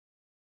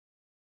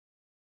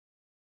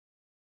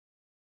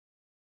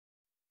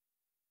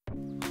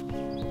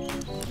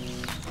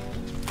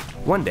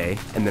One day,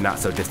 in the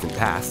not-so-distant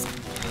past,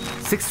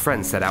 6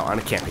 friends set out on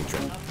a camping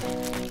trip.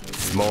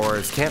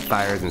 S'mores,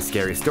 campfires, and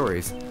scary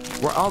stories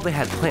were all they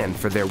had planned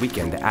for their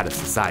weekend out of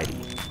society.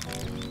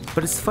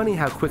 But it's funny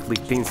how quickly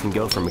things can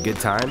go from a good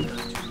time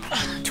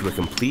to a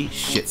complete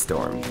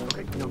shitstorm.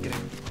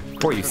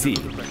 For you see,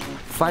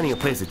 finding a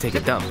place to take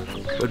a dump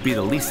would be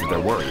the least of their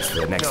worries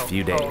for the next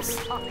few days.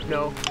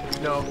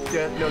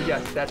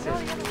 Yes, that's it.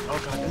 Oh,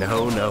 God.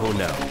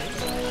 No.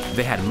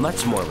 They had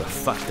much more of a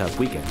fucked up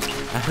weekend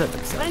ahead of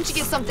themselves. Why don't you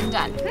get something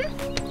done?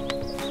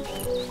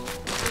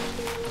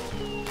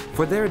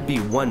 For there'd be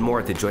one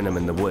more to join them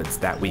in the woods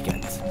that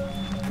weekend.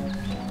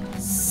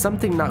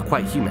 Something not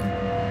quite human.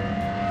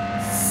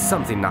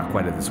 Something not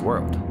quite of this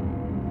world.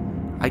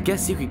 I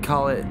guess you could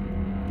call it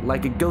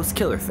like a ghost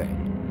killer thing.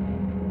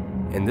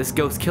 And this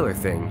ghost killer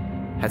thing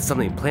had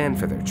something planned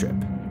for their trip.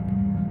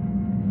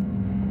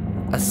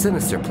 A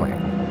sinister plan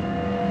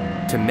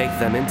to make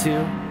them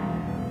into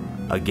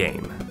a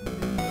game.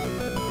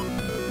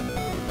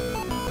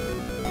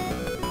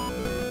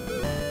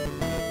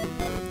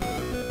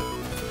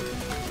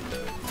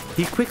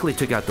 He quickly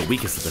took out the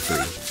weakest of the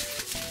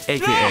 3,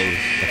 aka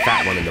the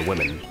fat one and the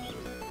women.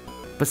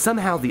 But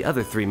somehow the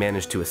other 3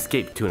 managed to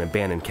escape to an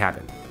abandoned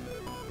cabin,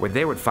 where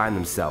they would find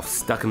themselves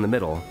stuck in the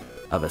middle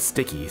of a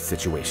sticky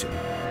situation.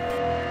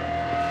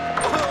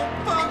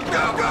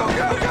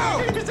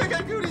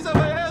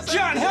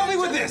 John, help me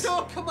with this!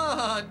 Oh, come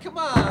on.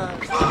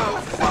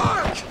 Oh,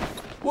 fuck!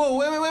 Whoa,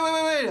 wait.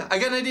 I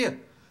got an idea.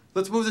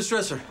 Let's move this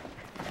dresser.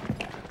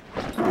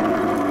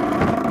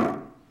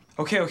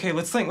 Okay,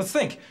 let's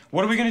think.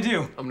 What are we gonna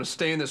do? I'm gonna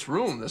stay in this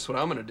room. That's what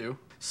I'm gonna do.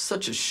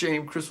 Such a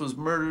shame Chris was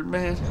murdered,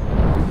 man.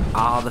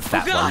 Ah, the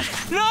fat one.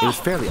 no! It was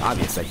fairly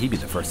obvious that he'd be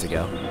the first to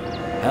go.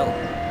 Hell,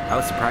 I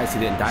was surprised he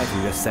didn't die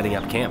from just setting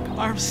up camp.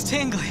 Arm's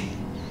tingling.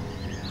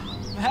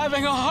 I'm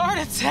having a heart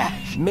attack.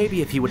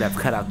 Maybe if he would have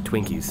cut out the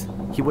Twinkies,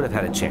 he would have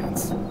had a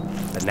chance.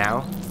 But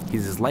now,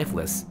 he's as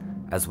lifeless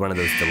as one of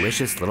those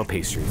delicious little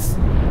pastries.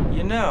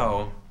 You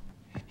know,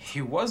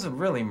 he wasn't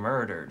really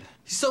murdered.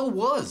 He so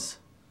was.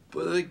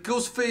 But the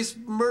ghost-faced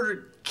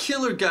murdered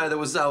killer guy that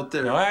was out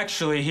there. No,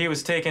 actually, he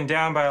was taken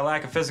down by a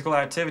lack of physical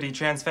activity,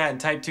 trans fat, and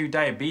type 2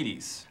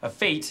 diabetes. A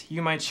fate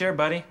you might share,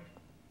 buddy.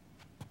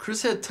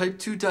 Chris had type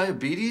 2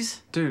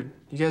 diabetes? Dude,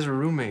 you guys were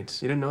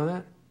roommates. You didn't know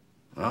that?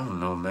 I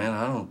don't know, man.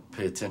 I don't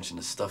pay attention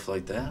to stuff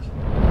like that.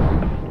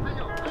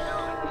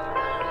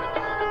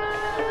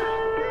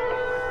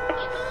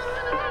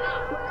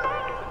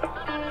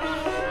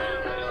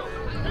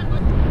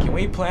 Can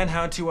we plan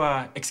how to,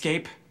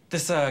 escape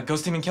this,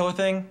 ghost demon killer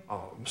thing?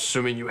 Oh, I'm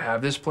assuming you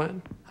have this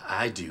plan?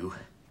 I do.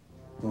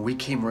 When we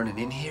came running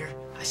in here,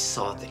 I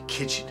saw the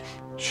kitchen.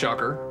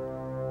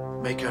 Shocker.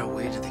 Make our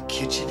way to the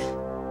kitchen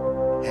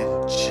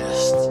and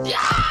just...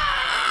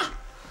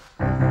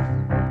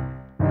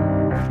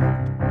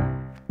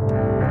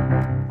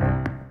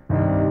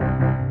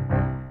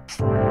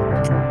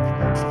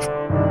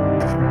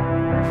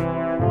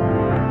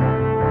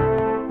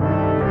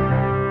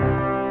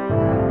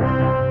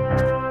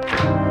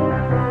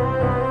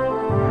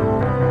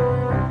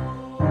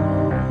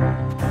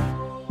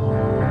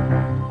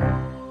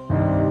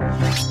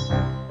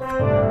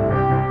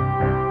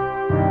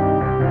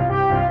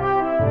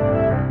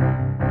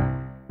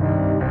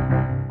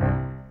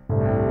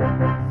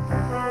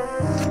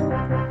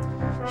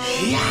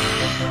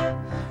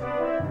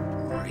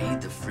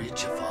 Raid the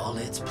fridge of all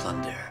its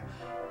plunder.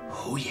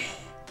 Oh yeah.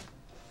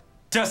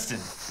 Dustin,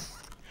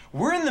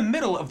 we're in the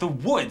middle of the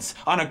woods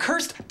on a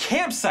cursed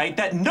campsite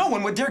that no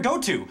one would dare go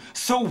to.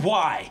 So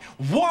why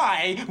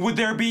would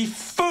there be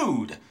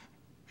food?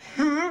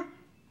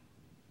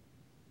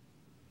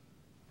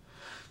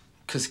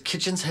 'Cause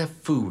kitchens have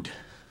food.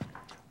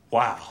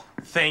 Wow,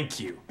 thank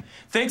you.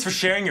 Thanks for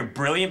sharing your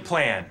brilliant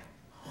plan.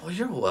 Oh,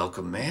 you're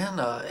welcome, man.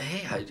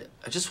 Hey,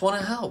 I just want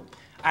to help.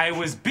 I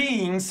was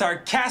being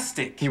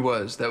sarcastic. He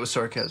was. That was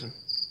sarcasm.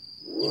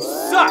 You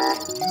suck!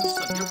 You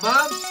suck. Your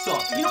mom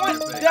sucks. You know what?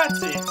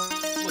 That's it.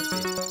 What's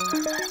it?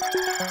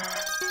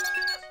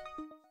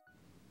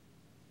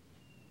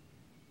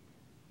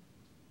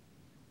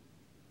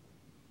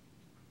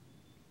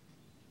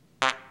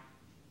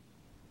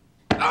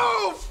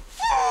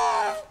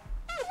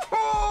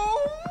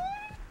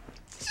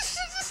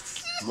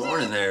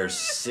 Morning there,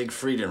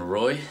 Siegfried and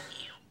Roy.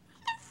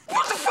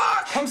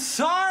 I'm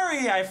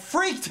sorry, I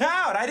freaked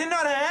out. I didn't know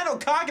how to handle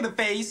cock in the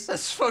face.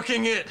 That's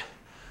fucking it.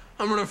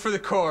 I'm running for the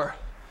car.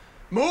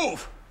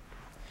 Move!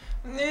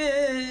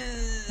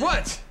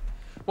 What?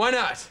 Why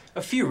not?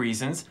 A few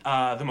reasons.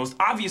 The most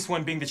obvious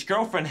one being that your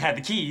girlfriend had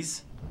the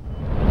keys.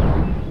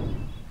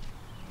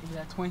 Give me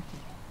that Twinkie.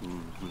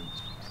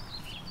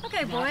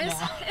 Okay, boys,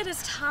 it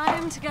is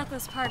time to get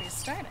this party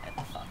started.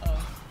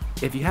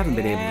 If you haven't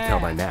been able to tell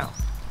by now,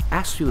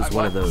 Ashley was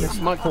one of those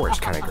whorish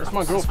kind of girls. That's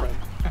my girlfriend.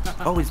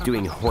 Always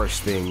doing whorish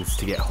things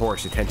to get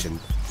whorish attention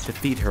to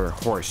feed her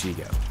whorish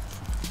ego.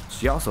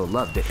 She also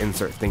loved to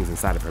insert things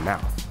inside of her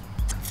mouth.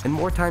 And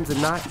more times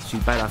than not,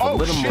 she'd bite off a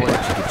little more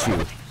than she could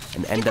chew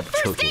and end up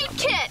choking on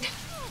them.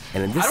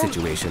 And in this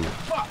situation,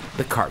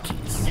 the car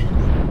keys.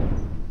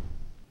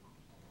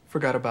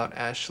 Forgot about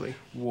Ashley.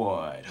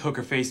 What?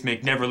 Hooker face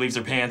Mick never leaves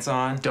her pants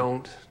on?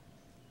 Don't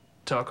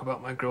talk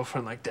about my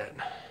girlfriend like that.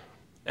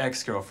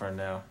 Ex-girlfriend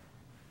now.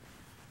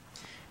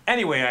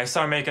 Anyway, I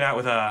saw her making out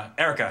with,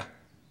 Erica.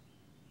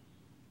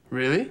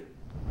 Really?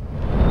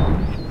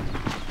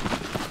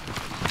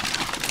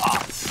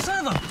 Oh,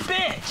 son of a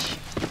bitch!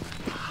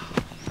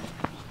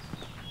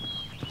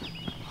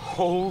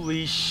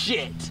 Holy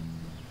shit!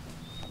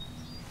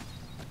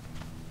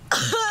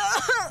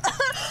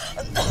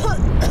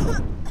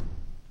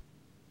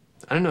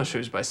 I didn't know she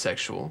was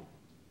bisexual.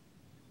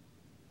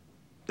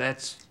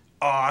 That's...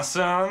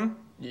 Awesome.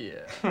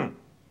 yeah.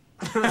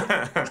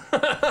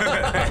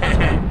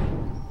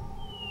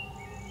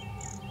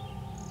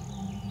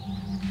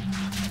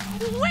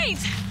 Wait!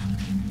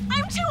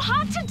 I'm too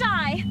hot to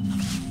die!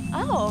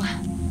 Oh,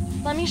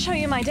 let me show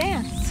you my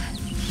dance.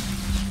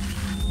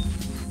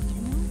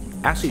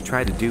 Ashley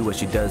tried to do what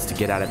she does to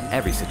get out of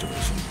every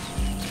situation,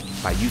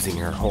 by using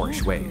her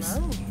whorish ways.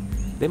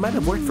 They might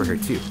have worked for her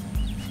too,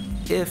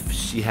 if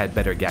she had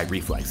better gag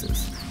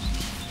reflexes.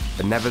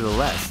 But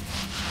nevertheless,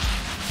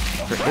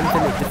 her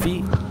infinite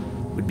defeat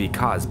would be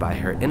caused by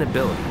her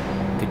inability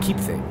to keep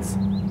things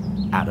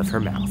out of her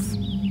mouth.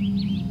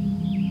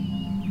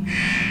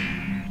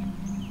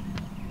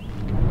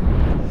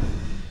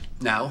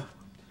 Now,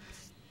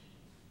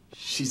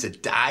 she's a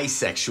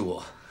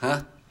disexual,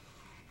 huh?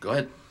 Go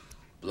ahead,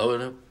 blow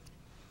it up.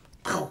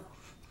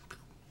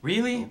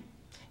 Really?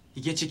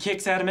 You get your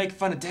kicks out of making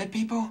fun of dead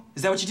people?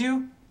 Is that what you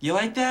do? You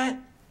like that?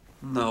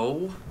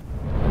 No.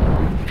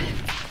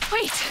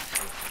 Wait,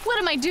 what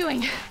am I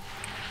doing?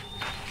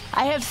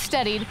 I have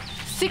studied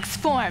 6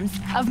 forms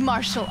of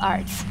martial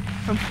arts,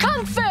 from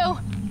Kung Fu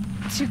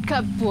to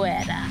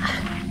Capoeira.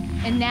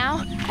 And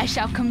now I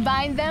shall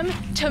combine them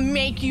to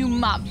make you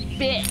my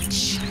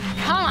bitch.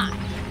 Come on.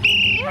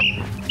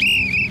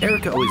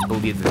 Erica always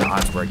believed that the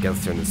odds were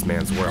against her in this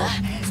man's world,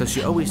 so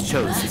she always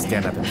chose to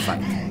stand up and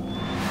fight.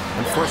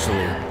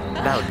 Unfortunately,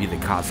 that would be the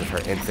cause of her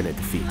infinite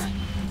defeat.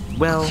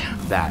 Well,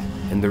 that,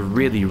 and the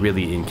really,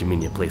 really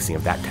inconvenient placing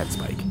of that tent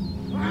spike.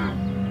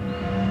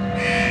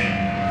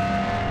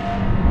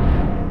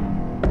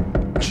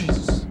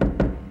 Jesus.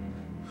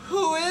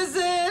 Who is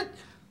it?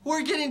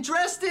 We're getting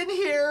dressed in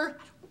here.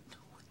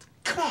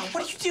 Come on,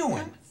 what are you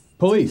doing?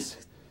 Police,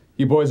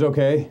 you boys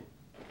okay?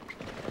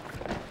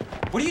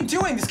 What are you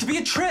doing? This could be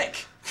a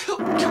trick.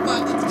 Come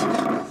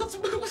on, let's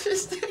move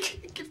this thing.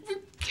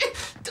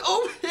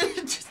 Oh,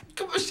 just,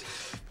 come on.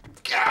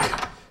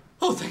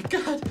 Oh, thank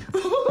God.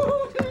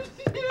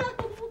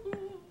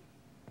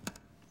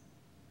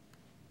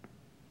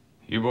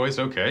 You boys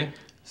okay?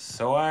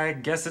 So I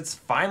guess it's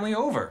finally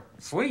over.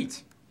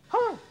 Sweet.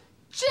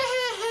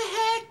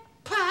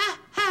 Jackpot!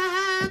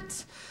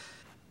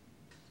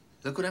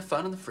 Look what I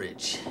found in the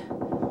fridge.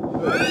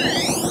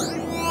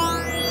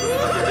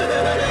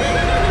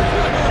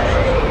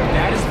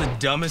 That is the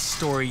dumbest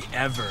story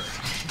ever.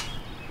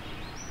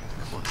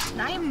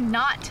 I am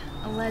not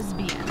a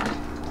lesbian.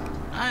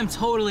 I'm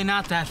totally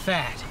not that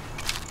fat.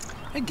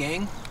 Hey,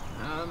 gang.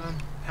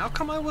 How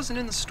come I wasn't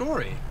in the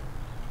story?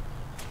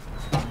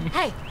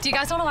 Hey, do you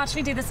guys want to watch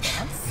me do this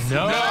dance?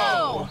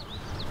 No!